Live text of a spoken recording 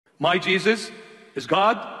My Jesus is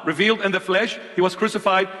God, revealed in the flesh. He was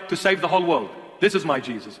crucified to save the whole world. This is my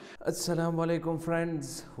Jesus. Assalamu alaikum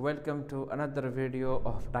friends, welcome to another video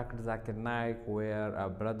of Dr. Zakir Naik, where a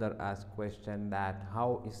brother asked question that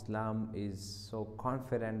how Islam is so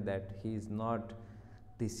confident that he is not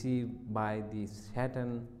deceived by the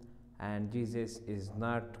Satan and Jesus is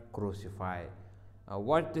not crucified.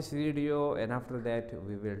 Watch this video and after that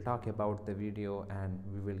we will talk about the video and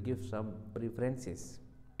we will give some references.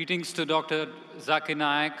 Greetings to Dr. Zakir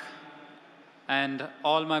Naik and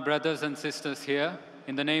all my brothers and sisters here,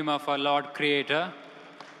 in the name of our Lord Creator.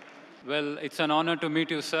 Well, it's an honor to meet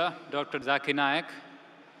you, sir, Dr. Zakir Naik.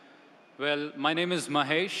 Well, my name is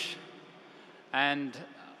Mahesh, and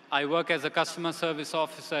I work as a customer service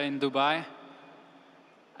officer in Dubai,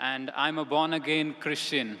 and I'm a born-again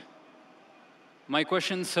Christian. My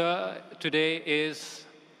question, sir, today is,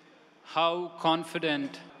 how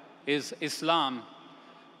confident is Islam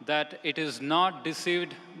that it is not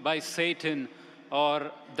deceived by Satan or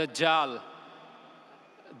the Dajjal,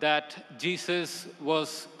 that Jesus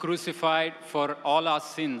was crucified for all our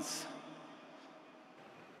sins?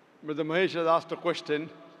 Brother Mahesh has asked a question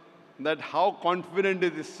that how confident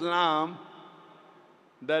is Islam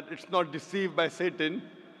that it's not deceived by Satan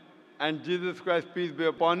and Jesus Christ, peace be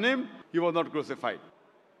upon him, he was not crucified.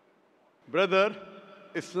 Brother,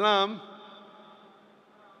 Islam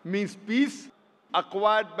means peace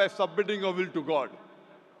acquired by submitting your will to God.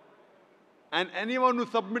 And anyone who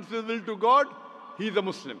submits his will to God, he is a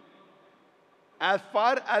Muslim. As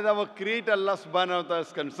far as our Creator Allah subhanahu wa ta'ala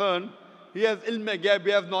is concerned, he has ilm ghaib,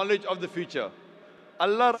 he has knowledge of the future.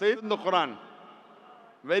 Allah says in the Quran,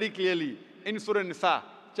 very clearly, in Surah Nisa,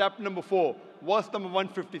 chapter number 4, verse number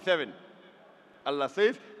 157, Allah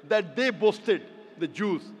says that they boasted, the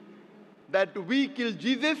Jews, that we killed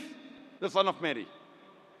Jesus, the son of Mary.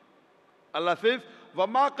 Allah says,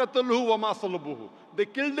 وَمَا قَتَلُهُ وَمَا صَلَبُهُ. They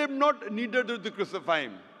killed him not, neither did they crucify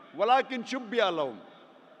him. وَلَكِنْ شُبِّهَ لَهُمْ.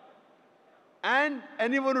 And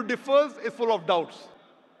anyone who differs is full of doubts.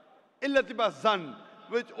 إِلَّا تِبَا zan,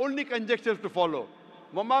 which only conjectures to follow.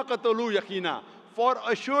 وَمَا قَتَلُهُ يَقِينًا. For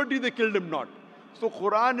assuredly they killed him not. So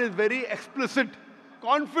Quran is very explicit,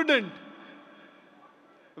 confident,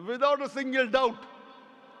 without a single doubt,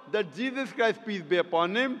 that Jesus Christ, peace be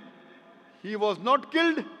upon him, he was not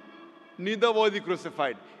killed, neither was he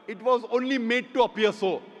crucified. It was only made to appear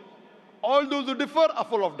so. All those who differ are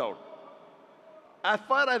full of doubt. As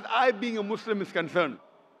far as I being a Muslim is concerned,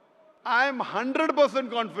 I am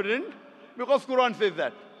 100% confident because Quran says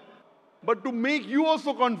that. But to make you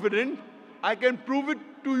also confident, I can prove it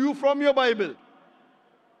to you from your Bible,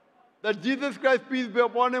 that Jesus Christ, peace be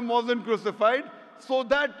upon him, wasn't crucified, so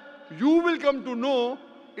that you will come to know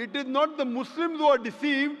it is not the Muslims who are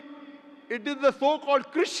deceived, it is the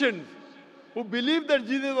so-called Christians who believe that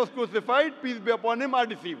Jesus was crucified, peace be upon him, are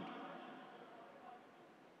deceived.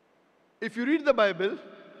 If you read the Bible,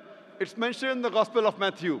 it's mentioned in the Gospel of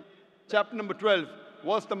Matthew, chapter number 12,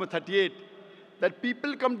 verse number 38, that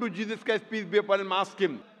people come to Jesus Christ, peace be upon him, ask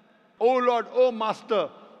him, "O Lord, O Master,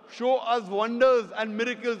 show us wonders and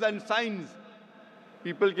miracles and signs."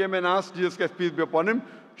 People came and asked Jesus Christ, peace be upon him,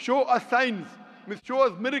 show us signs, means show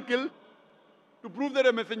us miracle to prove that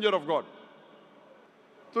you're a messenger of God.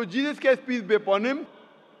 So Jesus Christ, peace be upon him,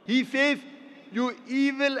 he says, "You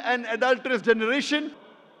evil and adulterous generation,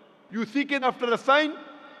 you seek it after a sign.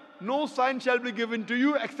 No sign shall be given to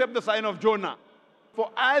you except the sign of Jonah. For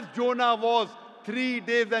as Jonah was 3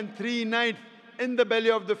 days and 3 nights in the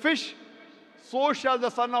belly of the fish, so shall the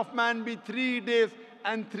Son of Man be 3 days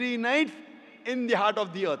and 3 nights in the heart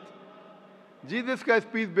of the earth." Jesus Christ,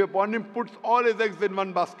 peace be upon him, puts all his eggs in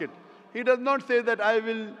one basket. He does not say that I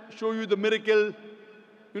will show you the miracle,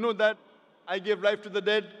 that I gave life to the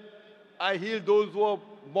dead, I healed those who are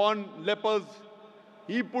born lepers.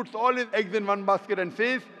 He puts all his eggs in one basket and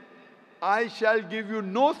says, "I shall give you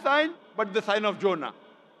no sign but the sign of Jonah.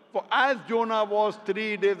 For as Jonah was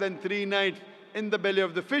 3 days and 3 nights in the belly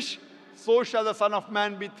of the fish, so shall the Son of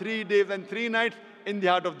Man be 3 days and 3 nights in the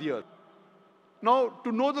heart of the earth." Now,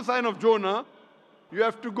 to know the sign of Jonah, you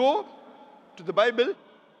have to go to the Bible,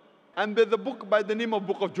 and there's a book by the name of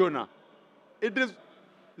Book of Jonah. It is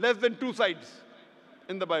less than 2 sides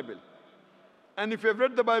in the Bible. And if you have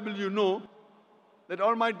read the Bible, you know that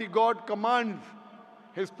Almighty God commands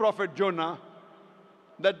his prophet Jonah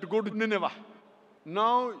that to go to Nineveh.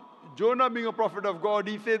 Now, Jonah being a prophet of God,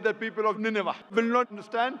 he says that people of Nineveh will not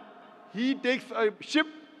understand. He takes a ship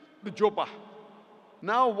to Joppa.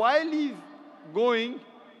 Now, while he's going,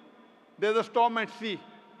 there's a storm at sea.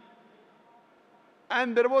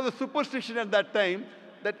 And there was a superstition at that time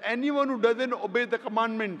that anyone who doesn't obey the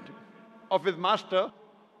commandment of his master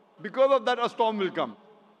Because of that, a storm will come.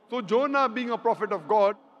 So Jonah, being a prophet of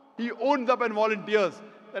God, he owns up and volunteers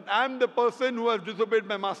that I am the person who has disobeyed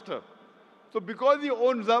my master. So because he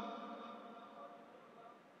owns up,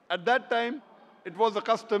 at that time, it was a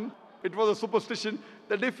custom, it was a superstition,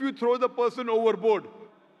 that if you throw the person overboard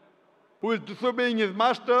who is disobeying his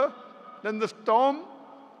master, then the storm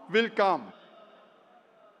will calm.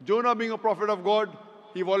 Jonah, being a prophet of God,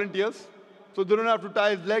 he volunteers. So they don't have to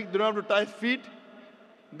tie his legs, they don't have to tie his feet.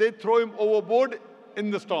 They throw him overboard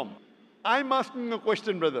in the storm. I'm asking a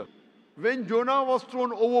question, brother. When Jonah was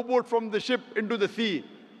thrown overboard from the ship into the sea,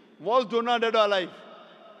 was Jonah dead or alive?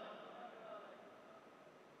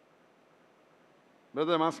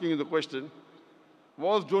 Brother, I'm asking you the question.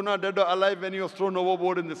 Was Jonah dead or alive when he was thrown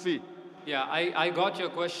overboard in the sea? Yeah, I got your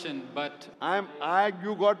question, but...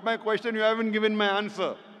 You got my question, you haven't given my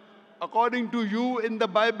answer. According to you in the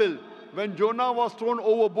Bible, when Jonah was thrown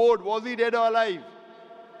overboard, was he dead or alive?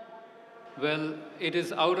 Well, it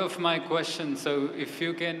is out of my question, so if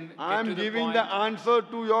you can get I'm to the giving point. the answer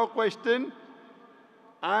to your question.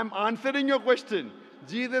 I'm answering your question.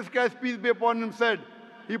 Jesus Christ, peace be upon him, said,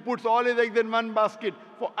 he puts all his eggs in one basket.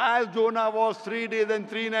 For as Jonah was 3 days and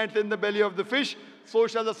 3 nights in the belly of the fish, so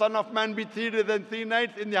shall the Son of Man be 3 days and 3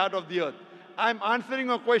 nights in the heart of the earth. I'm answering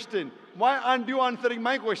a question. Why aren't you answering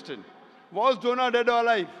my question? Was Jonah dead or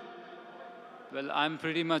alive? Well, I'm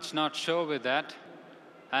pretty much not sure with that.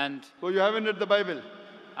 And So you haven't read the Bible?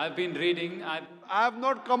 I've been reading. I have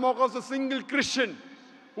not come across a single Christian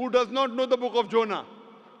who does not know the book of Jonah.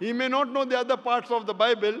 He may not know the other parts of the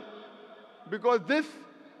Bible, because this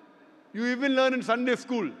you even learn in Sunday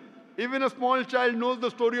school. Even a small child knows the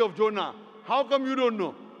story of Jonah. How come you don't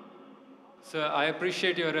know? Sir, I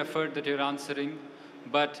appreciate your effort that you're answering,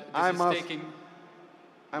 but this is taking...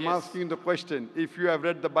 I'm Yes. asking the question. If you have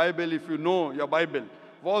read the Bible, if you know your Bible,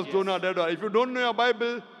 was Yes. Jonah dead or alive? If you don't know your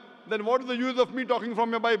Bible, then what is the use of me talking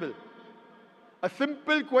from your Bible? A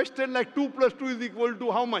simple question like 2 plus 2 is equal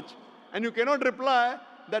to how much? And you cannot reply,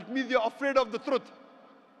 that means you're afraid of the truth.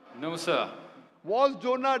 No, sir. Was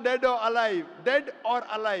Jonah dead or alive? Dead or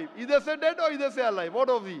alive? Either say dead or either say alive. What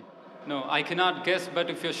of thee? No, I cannot guess, but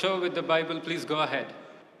if you're sure with the Bible, please go ahead.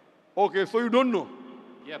 Okay, so you don't know.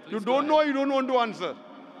 Yeah, please You go don't know or ahead. you don't want to answer?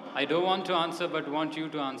 I don't want to answer, but want you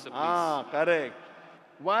to answer, please. Ah, correct.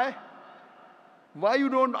 Why? Why you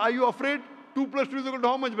don't? Are you afraid? 2 plus 2 is equal to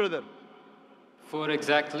how much, brother? 4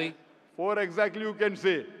 exactly. 4 exactly you can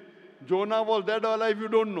say. Jonah was dead or alive, you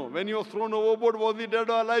don't know. When he was thrown overboard, was he dead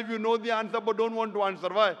or alive? You know the answer but don't want to answer.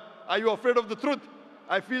 Why? Are you afraid of the truth?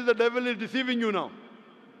 I feel the devil is deceiving you now.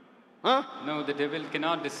 Huh? No, the devil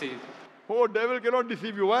cannot deceive, Oh, devil cannot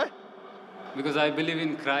deceive you. Why? because I believe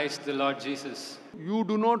in Christ, the Lord Jesus. You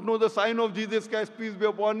do not know the sign of Jesus Christ, peace be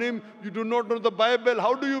upon him. You do not know the Bible.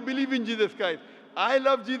 How do you believe in Jesus Christ? I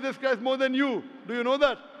love Jesus Christ more than you. Do you know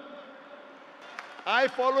that? I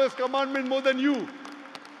follow his commandment more than you.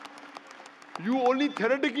 You only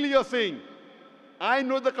theoretically are saying, I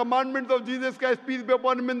know the commandments of Jesus Christ, peace be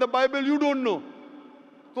upon him in the Bible. You don't know.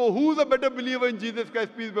 So who's a better believer in Jesus Christ,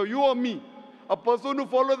 peace be upon him? You or me? A person who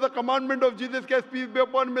follows the commandment of Jesus Christ, peace be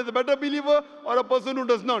upon him, is a better believer, or a person who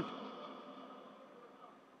does not?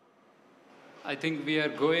 I think we are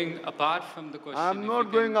going apart from the question. I'm If not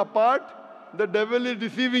you going can- apart. The devil is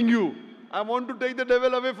deceiving you. I want to take the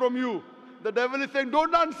devil away from you. The devil is saying,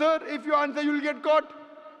 don't answer. If you answer, you'll get caught.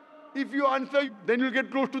 If you answer, then you'll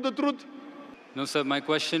get close to the truth. No, sir, my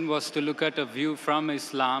question was to look at a view from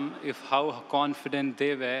Islam, if how confident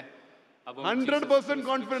they were about 100%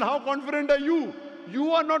 confident. How confident are you?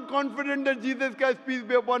 You are not confident that Jesus Christ, peace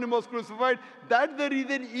be upon him, was crucified. That's the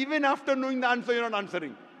reason, even after knowing the answer, you're not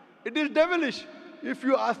answering. It is devilish. If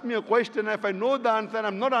you ask me a question, if I know the answer and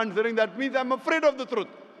I'm not answering, that means I'm afraid of the truth.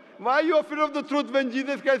 Why are you afraid of the truth when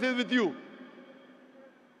Jesus Christ is with you?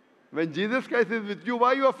 When Jesus Christ is with you, why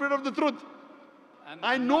are you afraid of the truth?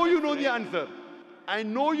 I know you know the answer. I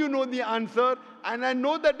know you know the answer, and I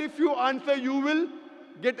know that if you answer, you will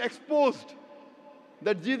get exposed.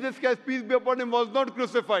 That Jesus Christ, peace be upon him, was not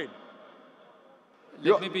crucified.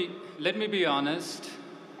 Let me be honest.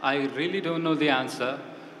 I really don't know the answer,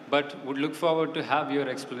 but would look forward to have your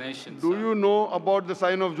explanation. Do sir. you know about the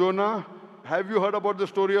sign of Jonah? Have you heard about the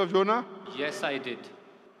story of Jonah? Yes, I did.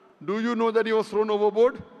 Do you know that he was thrown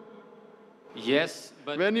overboard? Yes,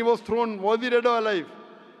 but When he was thrown, was he dead or alive?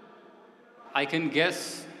 I can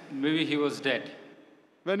guess maybe he was dead.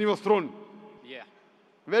 When he was thrown. Yeah.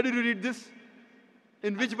 Where did you read this?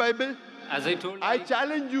 In which Bible? As I told I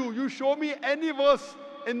challenge you, you show me any verse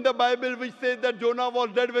in the Bible which says that Jonah was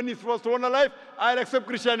dead when he was thrown alive, I'll accept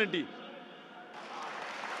Christianity.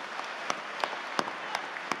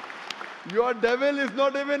 Your devil is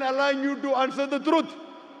not even allowing you to answer the truth.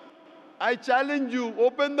 I challenge you,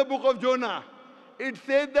 open the book of Jonah. It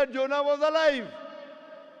says that Jonah was alive.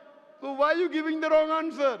 So why are you giving the wrong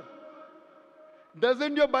answer?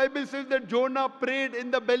 Doesn't your Bible say that Jonah prayed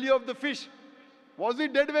in the belly of the fish? Was he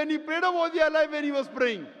dead when he prayed, or was he alive when he was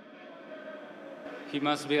praying? He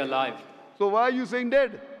must be alive. So why are you saying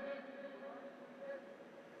dead?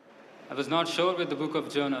 I was not sure with the book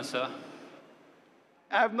of Jonah, sir.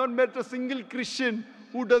 I have not met a single Christian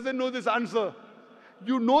who doesn't know this answer.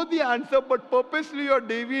 You know the answer, but purposely you're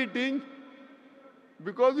deviating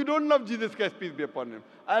because you don't love Jesus Christ, peace be upon him.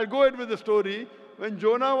 I'll go ahead with the story. When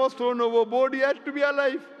Jonah was thrown overboard, he had to be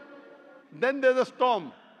alive. Then there's a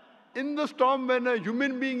storm. In the storm, when a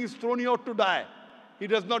human being is thrown out to die, he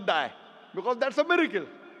does not die because that's a miracle.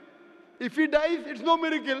 If he dies, it's no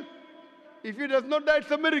miracle. If he does not die,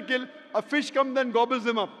 it's a miracle. A fish comes and gobbles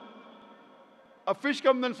him up. A fish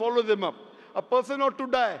comes and swallows him up. A person ought to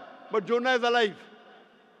die, but Jonah is alive.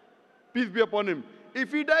 Peace be upon him.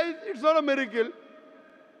 If he dies, it's not a miracle.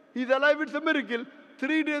 He's alive, it's a miracle.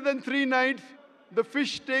 3 days and 3 nights, the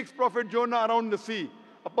fish takes Prophet Jonah around the sea.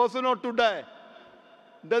 A person ought to die.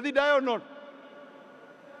 Does he die or not?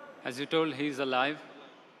 As you told, he's alive.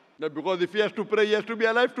 Because if he has to pray, he has to be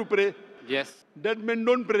alive to pray. Yes. Dead men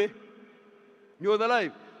don't pray. He was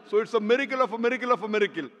alive. So it's a miracle of a miracle of a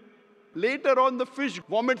miracle. Later on, the fish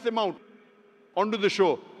vomits him out onto the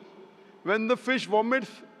shore. When the fish vomits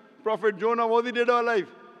Prophet Jonah, was he dead or alive?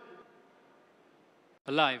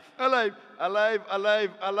 Alive. Alive, alive,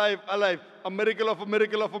 alive, alive, alive. A miracle of a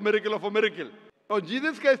miracle of a miracle of a miracle. Now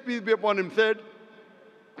Jesus Christ, peace be upon him, said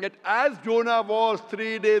that as Jonah was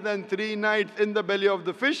 3 days and 3 nights in the belly of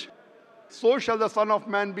the fish, so shall the Son of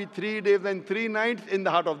Man be 3 days and 3 nights in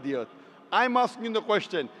the heart of the earth. I'm asking the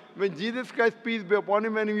question, when Jesus Christ, peace be upon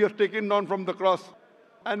him, when he was taken down from the cross,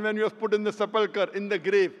 and when he was put in the sepulchre, in the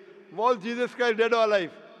grave, was Jesus Christ dead or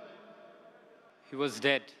alive? He was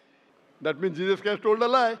dead. That means Jesus Christ told a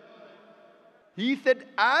lie. He said,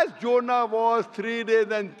 as Jonah was 3 days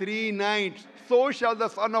and 3 nights, so shall the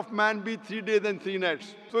Son of Man be 3 days and 3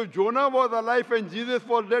 nights. So if Jonah was alive and Jesus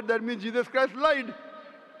was dead, that means Jesus Christ lied.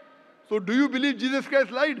 So do you believe Jesus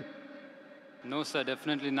Christ lied? No, sir,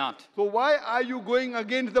 definitely not. So why are you going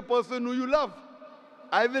against the person who you love?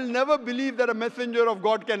 I will never believe that a messenger of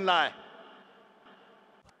God can lie.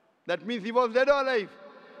 That means he was dead or alive.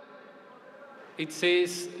 It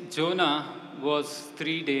says Jonah was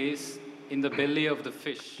 3 days in the belly of the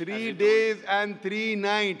fish. 3 days and 3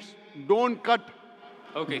 nights. Don't cut.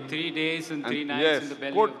 Okay, 3 days and 3 nights yes, in the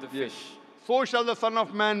belly quote, of the yes. fish. So shall the Son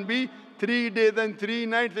of Man be 3 days and 3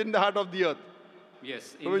 nights in the heart of the earth.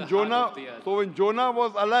 Yes, in So the heart of the earth. So when Jonah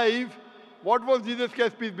was alive, what was Jesus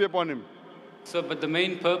Christ, peace be upon him? So, but the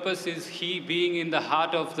main purpose is he being in the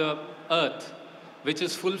heart of the earth, which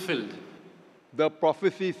is fulfilled. The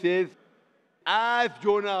prophecy says, as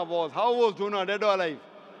Jonah was. How was Jonah, dead or alive?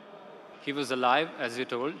 He was alive, as you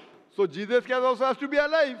told. So Jesus Christ also has to be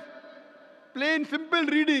alive. Plain, simple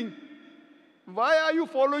reading. Why are you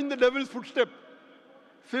following the devil's footstep?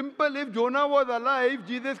 Simple, if Jonah was alive,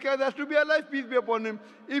 Jesus Christ has to be alive, peace be upon him.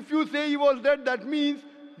 If you say he was dead, that means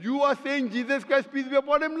you are saying Jesus Christ, peace be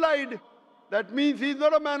upon him, lied. That means he is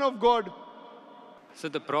not a man of God. So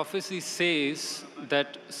the prophecy says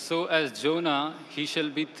that so as Jonah, he shall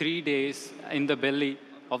be 3 days in the belly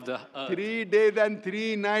of the earth. 3 days and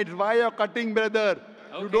 3 nights. Why are you cutting, brother?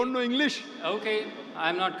 Okay. You don't know English? Okay,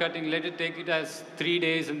 I'm not cutting. Let it take it as 3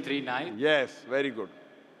 days and 3 nights. Yes, very good.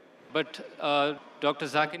 But Dr.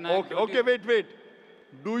 Zakir Naik, Okay, wait.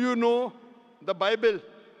 Do you know the Bible?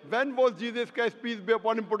 When was Jesus Christ, peace be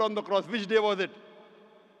upon him, put on the cross? Which day was it?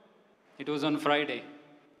 It was on Friday.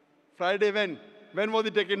 Friday when? When was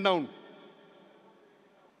he taken down?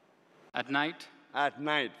 At night? At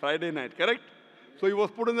night, Friday night, correct? So he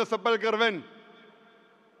was put in the sepulchre when?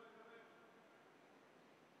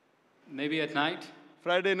 Maybe at night?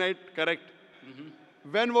 Friday night, correct.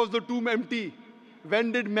 When was the tomb empty?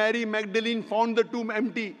 When did Mary Magdalene found the tomb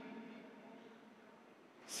empty?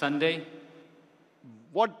 Sunday?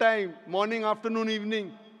 What time? Morning, afternoon,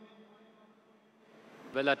 evening?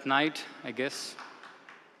 Well, at night, I guess.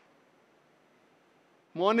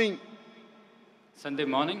 Morning. Sunday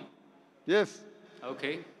morning? Yes.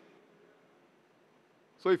 Okay.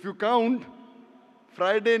 So if you count,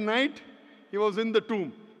 Friday night, he was in the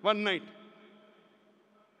tomb, one night.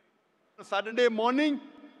 Saturday morning,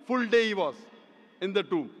 full day he was in the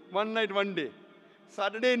tomb. One night, one day.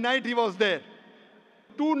 Saturday night he was there.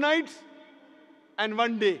 2 nights and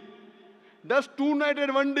 1 day. Does 2 nights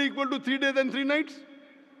and 1 day equal to 3 days and 3 nights?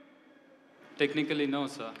 Technically, no,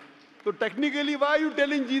 sir. So technically, why are you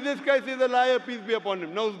telling Jesus Christ is a liar, peace be upon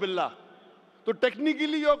him? Nauz billah. So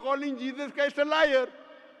technically, you're calling Jesus Christ a liar.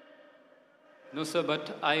 No, sir,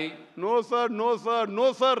 but I... No, sir, no, sir,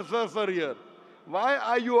 no, sir, here. Why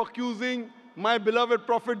are you accusing my beloved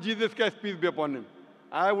prophet Jesus Christ, peace be upon him?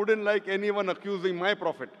 I wouldn't like anyone accusing my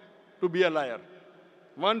prophet to be a liar.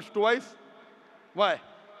 Once, twice. Why?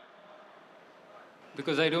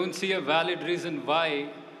 Because I don't see a valid reason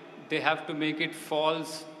why they have to make it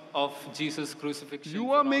false of Jesus' crucifixion.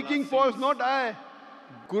 You are making false, not I.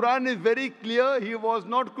 Quran is very clear. He was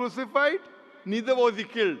not crucified, neither was he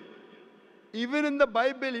killed. Even in the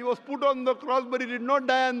Bible, he was put on the cross, but he did not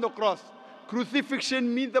die on the cross.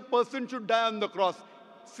 Crucifixion means the person should die on the cross.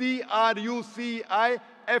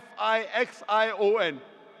 C-R-U-C-I-F-I-X-I-O-N.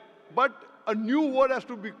 But a new word has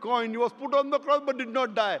to be coined. He was put on the cross but did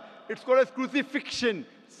not die. It's called as crucifixion.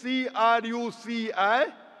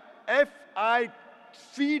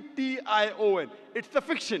 C-R-U-C-I-F-I-C-T-I-O-N. It's the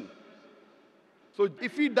fiction. So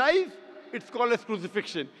if he dies, it's called as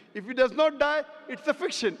crucifixion. If he does not die, it's a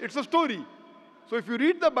fiction. It's a story. So if you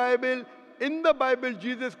read the Bible, in the Bible,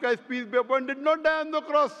 Jesus Christ, peace be upon him, did not die on the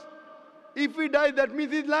cross. If he died, that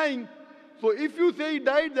means he's lying. So if you say he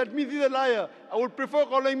died, that means he's a liar. I would prefer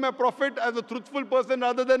calling my prophet as a truthful person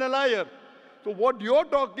rather than a liar. So what you're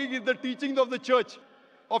talking is the teachings of the church,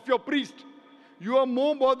 of your priest. You are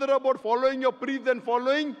more bothered about following your priest than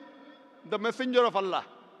following the messenger of Allah.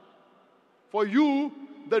 For you,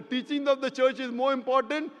 the teachings of the church is more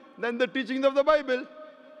important than the teachings of the Bible.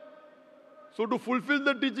 So to fulfill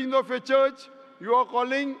the teachings of your church, you are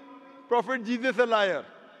calling Prophet Jesus a liar.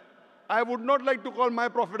 I would not like to call my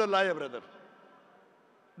prophet a liar, brother.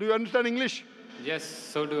 Do you understand English? Yes,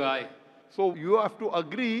 so do I. So you have to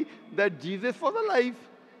agree that Jesus was alive.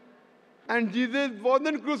 And Jesus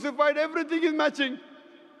wasn't crucified. Everything is matching.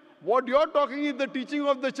 What you're talking is the teaching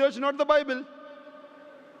of the church, not the Bible.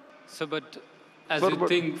 So, but as you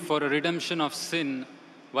think for a redemption of sin,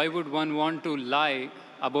 why would one want to lie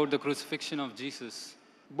about the crucifixion of Jesus?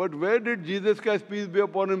 But where did Jesus Christ, peace be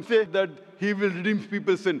upon him, say that he will redeem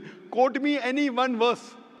people's sin? Quote me any one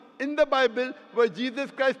verse in the Bible where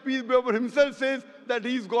Jesus Christ, peace be upon him, himself says that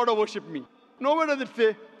he is God or worship me. Nowhere does it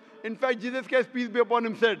say. In fact, Jesus Christ, peace be upon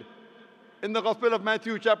him, said in the Gospel of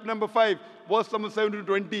Matthew, chapter number 5, verse number 7 to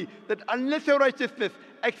 20, that unless your righteousness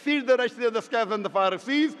exceeds the righteousness of the scribes and the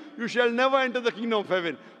Pharisees, you shall never enter the kingdom of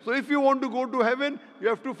heaven. So if you want to go to heaven, you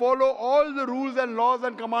have to follow all the rules and laws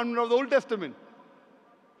and commandments of the Old Testament.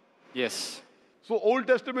 Yes. So Old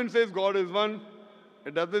Testament says God is one.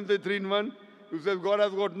 It doesn't say three in one. It says God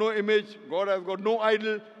has got no image. God has got no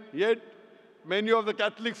idol. Yet, many of the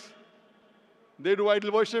Catholics, they do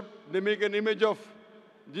idol worship. They make an image of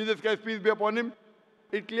Jesus Christ, peace be upon him.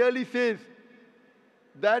 It clearly says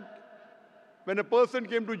that when a person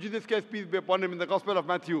came to Jesus Christ, peace be upon him, in the Gospel of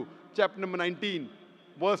Matthew, chapter number 19,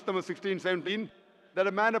 verse number 16, 17, that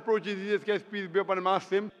a man approaches Jesus Christ, peace be upon him, asks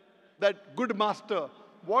him that, good master,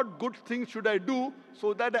 what good things should I do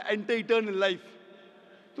so that I enter eternal life?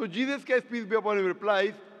 So Jesus Christ, peace be upon him,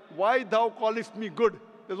 replies, why thou callest me good?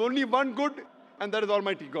 There's only one good, and that is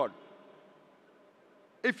Almighty God.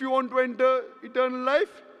 If you want to enter eternal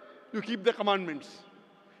life, you keep the commandments.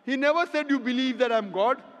 He never said you believe that I'm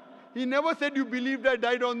God. He never said you believe that I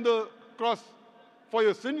died on the cross for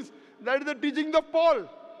your sins. That is the teaching of Paul,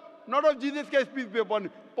 not of Jesus Christ, peace be upon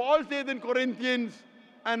him. Paul says in Corinthians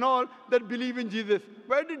and all that believe in Jesus.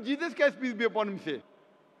 Where did Jesus Christ, peace be upon him, say?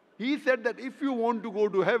 He said that if you want to go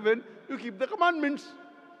to heaven, you keep the commandments.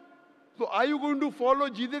 So are you going to follow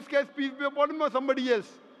Jesus Christ, peace be upon him, or somebody else?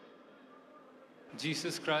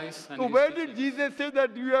 Jesus Christ. And so where did Jesus say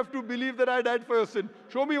that you have to believe that I died for your sin?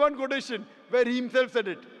 Show me one quotation where he himself said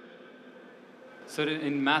it. So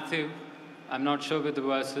in Matthew, I'm not sure with the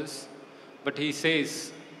verses, but he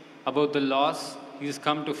says about the laws, he's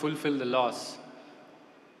come to fulfill the laws.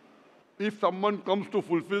 If someone comes to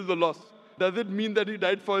fulfill the laws, does it mean that he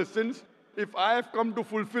died for his sins? If I have come to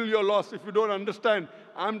fulfill your laws, if you don't understand,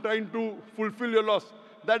 I'm trying to fulfill your laws,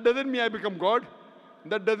 that doesn't mean I become God.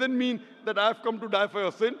 That doesn't mean that I have come to die for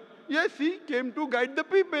your sin. Yes, he came to guide the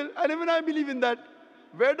people, and even I believe in that.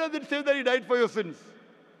 Where does it say that he died for your sins?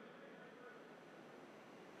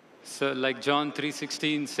 So like John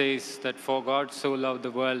 3:16 says that for God so loved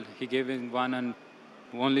the world, he gave his one and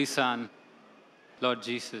only Son, Lord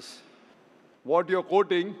Jesus. What you're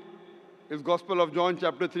quoting is Gospel of John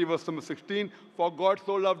chapter 3 verse number 16. For God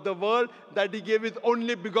so loved the world that he gave his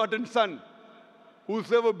only begotten Son.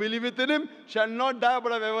 Whosoever believeth in him shall not die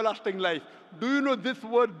but have everlasting life. Do you know this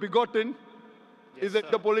word begotten is a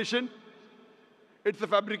interpolation? It's a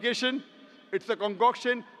fabrication. It's a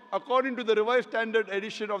concoction. according to the Revised Standard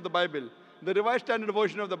Edition of the Bible, the Revised Standard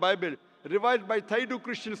Version of the Bible, revised by 32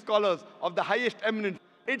 Christian scholars of the highest eminence,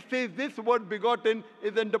 it says this word begotten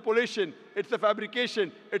is an interpolation, it's a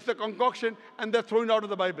fabrication, it's a concoction, and they're thrown out of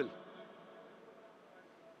the Bible.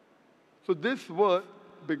 So this word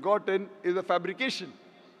begotten is a fabrication.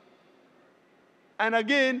 And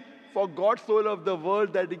again, for God so loved the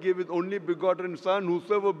world that he gave his only begotten Son,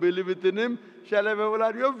 whosoever believeth in him shall have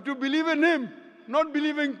everlasting. You have to believe in him, not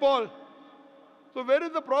believing Paul. So where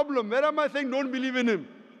is the problem? Where am I saying don't believe in him?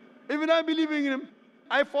 Even I believe in him.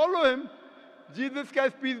 I follow him. Jesus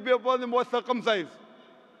Christ, peace be upon him, was circumcised.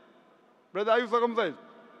 Brother, are you circumcised?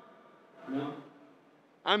 No.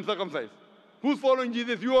 I'm circumcised. Who's following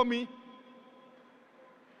Jesus, you or me?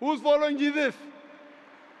 Who's following Jesus?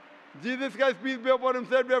 Jesus Christ, peace be upon him,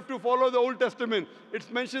 said we have to follow the Old Testament. It's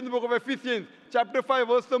mentioned in the book of Ephesians, chapter 5,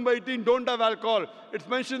 verse number 18, don't have alcohol. It's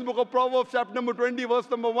mentioned in the book of Proverbs, chapter number 20, verse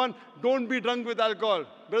number 1, don't be drunk with alcohol.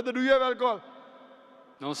 Brother, do you have alcohol?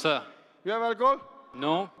 No, sir. You have alcohol?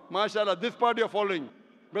 No. MashaAllah, this part you're following.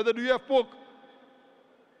 Brother, do you have pork?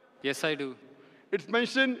 Yes, I do. It's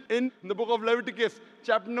mentioned in the book of Leviticus,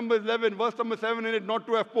 chapter number 11, verse number 7 in it, not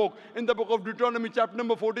to have pork. In the book of Deuteronomy, chapter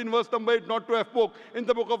number 14, verse number 8, not to have pork. In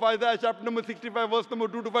the book of Isaiah, chapter number 65, verse number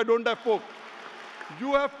 2 to 5, don't have pork.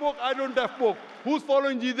 You have pork, I don't have pork. Who's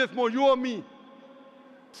following Jesus more, you or me?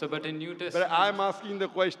 So, but in New Testament... But I'm asking the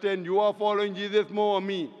question, you are following Jesus more or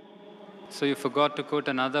me? So you forgot to quote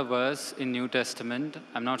another verse in New Testament.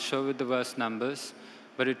 I'm not sure with the verse numbers,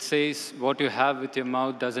 but it says, what you have with your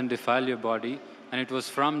mouth doesn't defile your body, and it was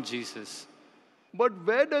from Jesus. But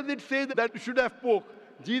where does it say that you should have pork?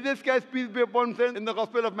 Jesus Christ, peace be upon him, said in the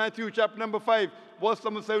Gospel of Matthew, chapter number 5, verse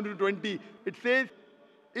number 7 to 20, it says,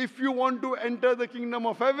 if you want to enter the kingdom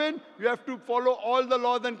of heaven, you have to follow all the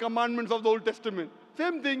laws and commandments of the Old Testament.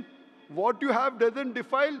 Same thing. What you have doesn't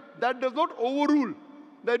defile, that does not overrule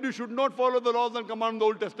that you should not follow the laws and commands of the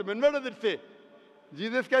Old Testament. Where does it say?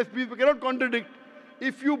 Jesus Christ, peace, we cannot contradict.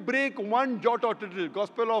 If you break one jot or tittle,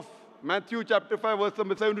 Gospel of Matthew chapter 5, verse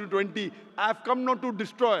number 7 to 20, I have come not to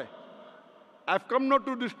destroy. I have come not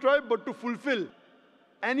to destroy, but to fulfill.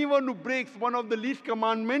 Anyone who breaks one of the least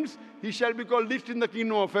commandments, he shall be called least in the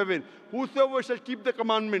kingdom of heaven. Whosoever shall keep the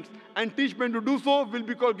commandments and teach men to do so will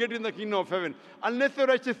be called great in the kingdom of heaven. Unless your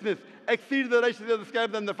righteousness exceeds the righteousness of the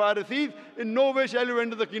scribes and the Pharisees, in no way shall you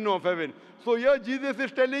enter the kingdom of heaven. So here Jesus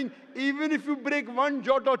is telling, even if you break one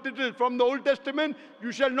jot or tittle from the Old Testament,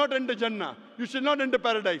 you shall not enter Jannah. You shall not enter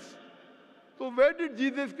paradise. So where did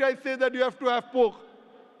Jesus Christ say that you have to have pork?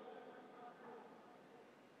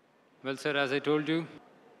 Well, sir, as I told you,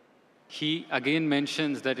 he again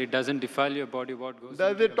mentions that it doesn't defile your body. What goes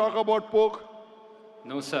Does into it talk about pork?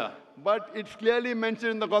 No, sir. But it's clearly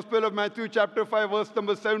mentioned in the Gospel of Matthew chapter 5, verse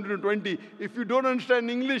number 7 to 20. If you don't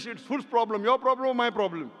understand English, it's whose problem? Your problem or my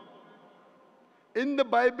problem? In the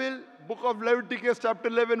Bible, book of Leviticus chapter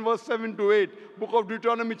 11, verse 7 to 8. Book of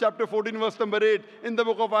Deuteronomy chapter 14, verse number 8. In the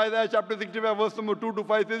book of Isaiah chapter 65, verse number 2 to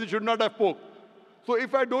 5 says you should not have pork. So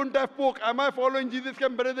if I don't have pork, am I following Jesus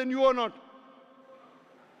Christ better than you or not?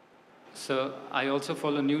 So I also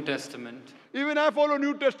follow New Testament. Even I follow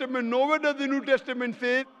New Testament. Nowhere does the New Testament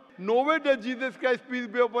say, nowhere does Jesus Christ, peace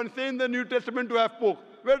be upon, say in the New Testament to have pork.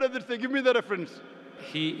 Where does it say? Give me the reference.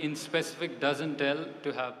 He in specific doesn't tell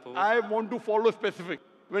to have pork. I want to follow specific.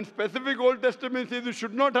 When specific Old Testament says you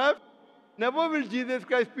should not have, never will Jesus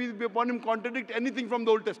Christ, peace be upon him, contradict anything from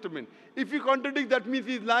the Old Testament. If he contradicts, that means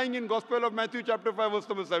he's lying in Gospel of Matthew chapter 5, verse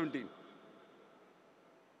number 17.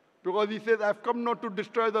 Because he says, I've come not to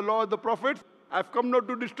destroy the law of the prophets. I've come not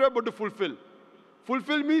to destroy, but to fulfill.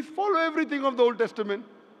 Fulfill means follow everything of the Old Testament.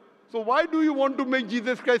 So why do you want to make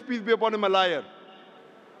Jesus Christ, peace be upon him, a liar?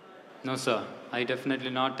 No, sir. I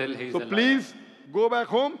definitely not tell he's a liar. So please, go back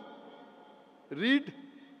home, read,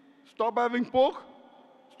 stop having pork,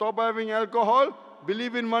 stop having alcohol,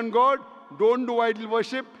 believe in one God, don't do idol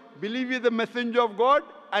worship, believe in the messenger of God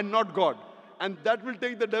and not God. And that will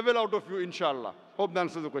take the devil out of you, inshallah. Hope that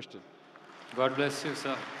answers the question. God bless you,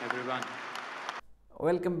 sir, everyone.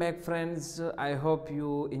 Welcome back, friends. I hope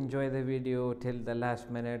you enjoy the video till the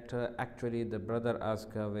last minute. Actually, the brother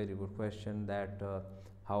asked a very good question, that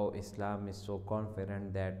how Islam is so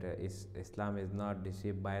confident that Islam is not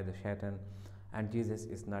deceived by the Shaitan and Jesus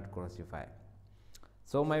is not crucified.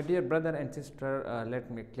 So my dear brother and sister,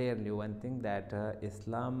 let me clear you one thing, that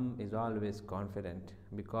Islam is always confident,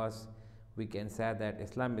 because we can say that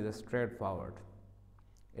Islam is a straightforward.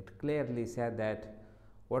 It clearly said that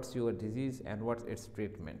what's your disease and what's its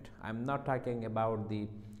treatment. I'm not talking about the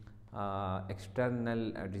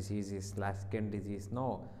external diseases like skin disease.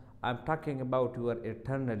 No, I'm talking about your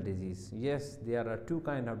eternal disease. Yes, there are two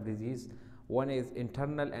kinds of disease. One is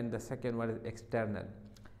internal and the second one is external.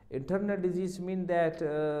 Internal disease means that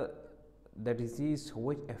the disease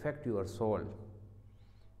which affect your soul,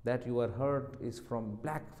 that your heart is from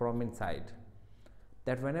black from inside,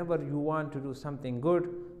 that whenever you want to do something good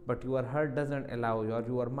but your heart doesn't allow you or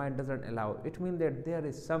your mind doesn't allow, it means that there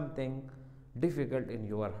is something difficult in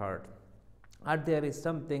your heart, or there is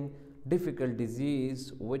something difficult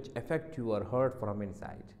disease which affect your heart from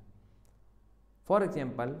inside. For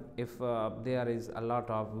example, if there is a lot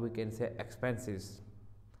of, we can say, expenses,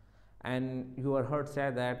 and your heart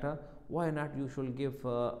said that why not you should give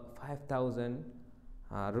 5,000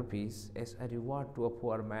 rupees as a reward to a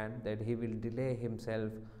poor man, that he will delay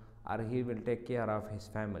himself or he will take care of his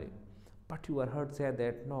family. But your heart said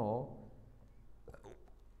that no,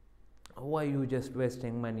 why you just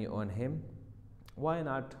wasting money on him? Why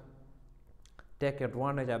not take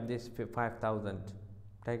advantage of this 5,000,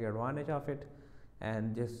 take advantage of it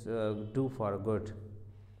and just do for good.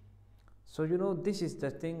 So you know, this is the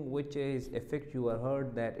thing which is affect your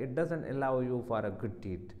heart, that it doesn't allow you for a good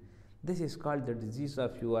deed. This is called the disease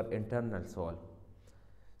of your internal soul.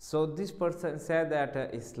 So this person said that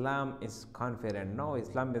Islam is confident. No,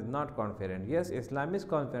 Islam is not confident. Yes, Islam is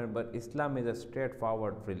confident, but Islam is a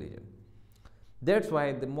straightforward religion. That's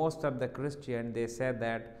why the most of the Christians, they said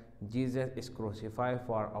that Jesus is crucified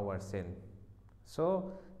for our sin.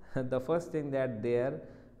 So the first thing that there,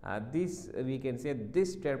 this we can say,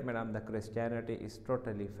 this statement of the Christianity is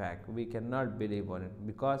totally fact. We cannot believe on it,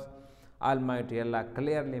 because Almighty Allah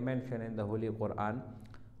clearly mentioned in the Holy Quran,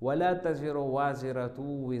 وَلَا تَزِرُ وَازِرَةُ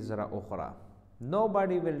وِزْرَ أُخْرَى.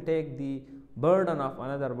 Nobody will take the burden of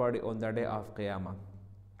another body on the day of Qiyamah.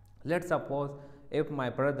 Let's suppose if my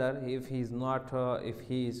brother, if he is not, if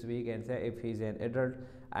he is, we can say, if he is an adult,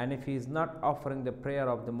 and if he is not offering the prayer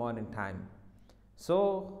of the morning time,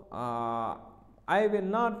 so I will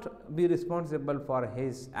not be responsible for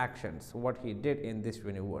his actions, what he did in this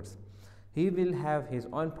universe. He will have his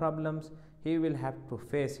own problems, he will have to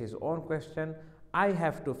face his own question, I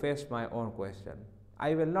have to face my own question.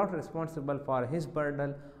 I will not responsible for his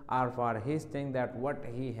burden or for his thing, that what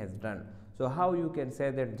he has done. So how you can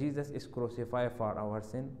say that Jesus is crucified for our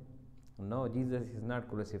sin? No, Jesus is not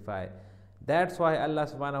crucified. That's why Allah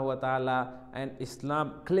subhanahu wa ta'ala and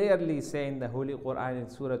Islam clearly say in the Holy Quran in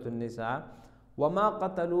Surah An-Nisa, وَمَا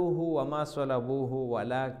قَتَلُوهُ وَمَا صَلَبُوهُ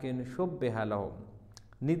وَلَكِنْ شُبِّهَ لَهُمْ.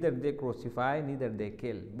 Neither they crucify, neither they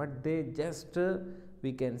kill, but they just,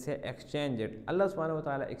 we can say, exchange it. Allah subhanahu wa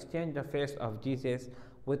ta'ala exchanged the face of Jesus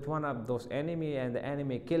with one of those enemy, and the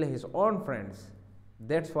enemy kill his own friends.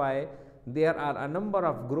 That's why there are a number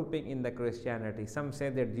of grouping in the Christianity. Some say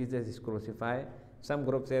that Jesus is crucified, some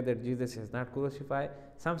groups say that Jesus is not crucified,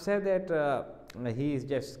 some say that he is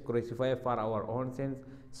just crucified for our own sins,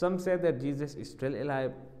 some say that Jesus is still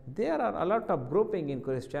alive. There are a lot of grouping in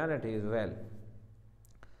Christianity as well.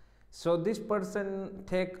 So this person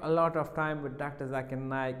take a lot of time with Dr. Zakir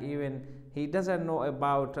Naik. Even he doesn't know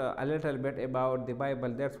about a little bit about the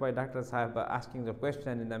Bible. That's why Dr. Sahib asking the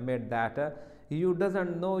question in the mid that you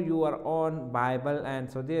doesn't know your own Bible, and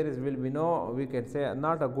so there is will be no, we can say,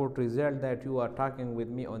 not a good result that you are talking with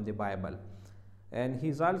me on the Bible. And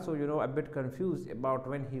he's also, you know, a bit confused about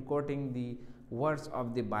when he quoting the words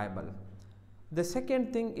of the Bible. The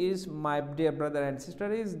second thing is, my dear brother and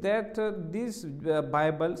sister, is that this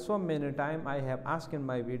Bible, so many times I have asked in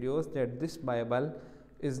my videos that this Bible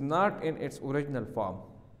is not in its original form.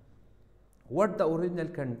 What the original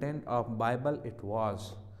content of Bible it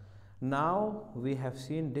was. Now we have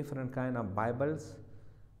seen different kind of Bibles.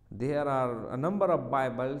 There are a number of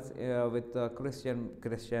Bibles with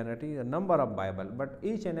Christianity, a number of Bible, but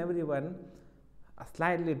each and every one are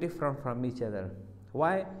slightly different from each other.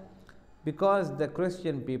 Why? Because the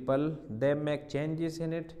Christian people, they make changes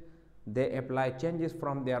in it, they apply changes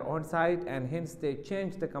from their own side, and hence they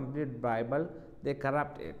change the complete Bible, they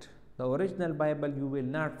corrupt it. The original Bible you will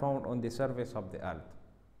not find on the surface of the earth.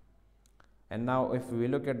 And now if we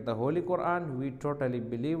look at the Holy Quran, we totally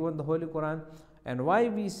believe on the Holy Quran. And why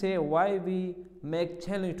we say, why we make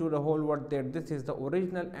challenge to the whole world that this is the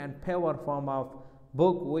original and pure form of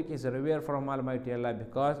book which is revealed from Almighty Allah,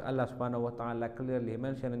 because Allah subhanahu wa ta'ala clearly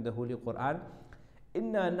mentioned in the Holy Quran,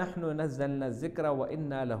 Inna nahnu nazzalna zikra wa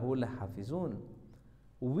inna lahu lahafizun.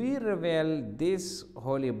 We reveal this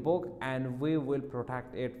holy book and we will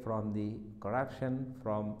protect it from the corruption,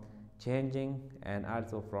 from changing, and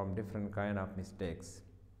also from different kind of mistakes.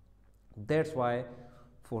 That's why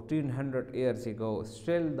 1400 years ago,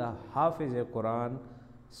 still the Hafiz Quran,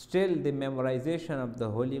 still the memorization of the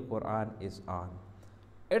Holy Quran is on.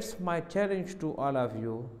 it's my challenge to all of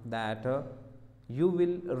you that you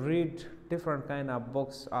will read different kind of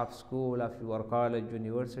books of school, of your college,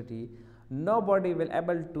 university. Nobody will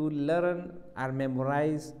able to learn or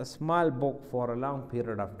memorize a small book for a long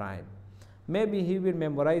period of time. Maybe he will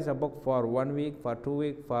memorize a book for 1 week, for 2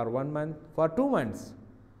 weeks, for 1 month, for 2 months.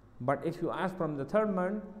 But if you ask from the 3rd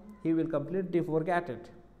month, he will completely forget it.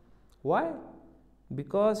 Why?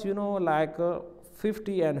 Because like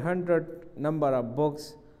 50 and 100 number of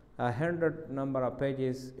books, 100 number of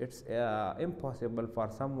pages, it's impossible for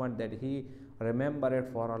someone that he remember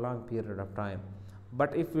it for a long period of time.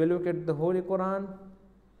 But if we look at the Holy Quran,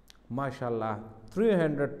 mashallah,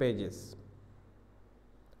 300 pages,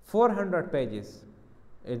 400 pages.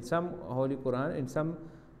 In some Holy Quran, in some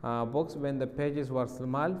books, when the pages were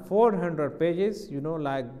small, 400 pages,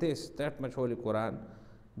 like this, that much Holy Quran.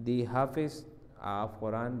 The Hafiz of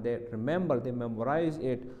Quran, they memorize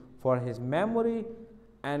it for his memory,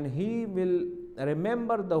 and he will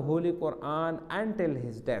remember the Holy Quran until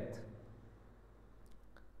his death.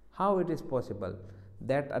 How it is possible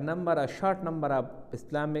that a short number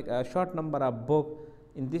of book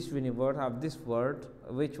in this universe, of this world,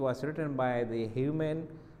 which was written by the human,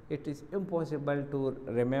 it is impossible to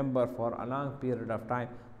remember for a long period of time.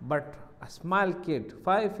 But a small kid,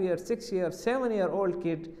 5 years, 6 years, 7-year-old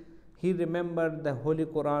kid, he remembered the Holy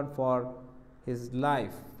Quran for his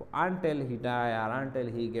life until he die or until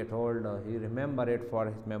he get old, or he remember it for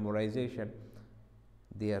his memorization.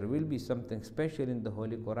 There will be something special in the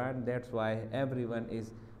Holy Quran. That's why everyone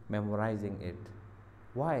is memorizing it.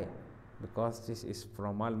 Why? Because this is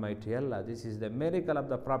from Almighty Allah. This is the miracle of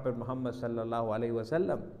the Prophet Muhammad sallallahu alaihi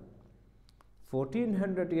wasallam.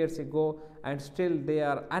 1400 years ago, and still they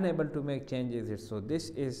are unable to make changes. So this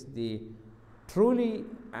is the truly,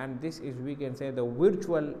 and this is, we can say, the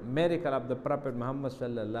virtual miracle of the Prophet Muhammad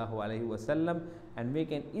sallallahu alaihi wasallam, and we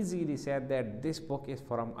can easily say that this book is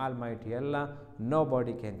from Almighty Allah.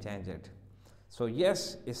 Nobody can change it. So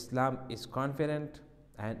yes, Islam is confident,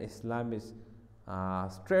 and Islam is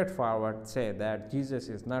straightforward, say that Jesus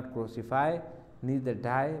is not crucified, neither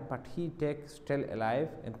die, but he takes still alive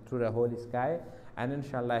into the holy sky, and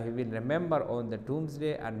inshallah he will remember on the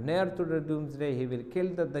doomsday, and near to the doomsday he will kill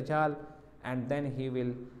the Dajjal, and then he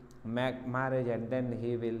will make marriage, and then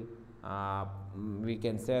he will we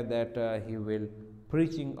can say that he will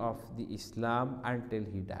preaching of the Islam until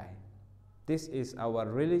he die. This is our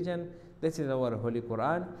religion, this is our Holy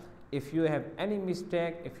Quran. If you have any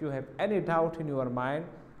mistake, if you have any doubt in your mind,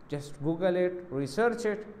 just Google it, research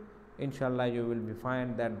it. Inshallah you will be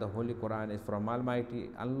find that the Holy Quran is from Almighty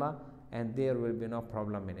Allah, and there will be no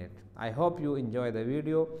problem in it. I hope you enjoy the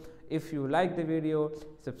video. If you like the video,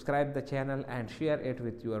 subscribe the channel and share it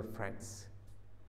with your friends.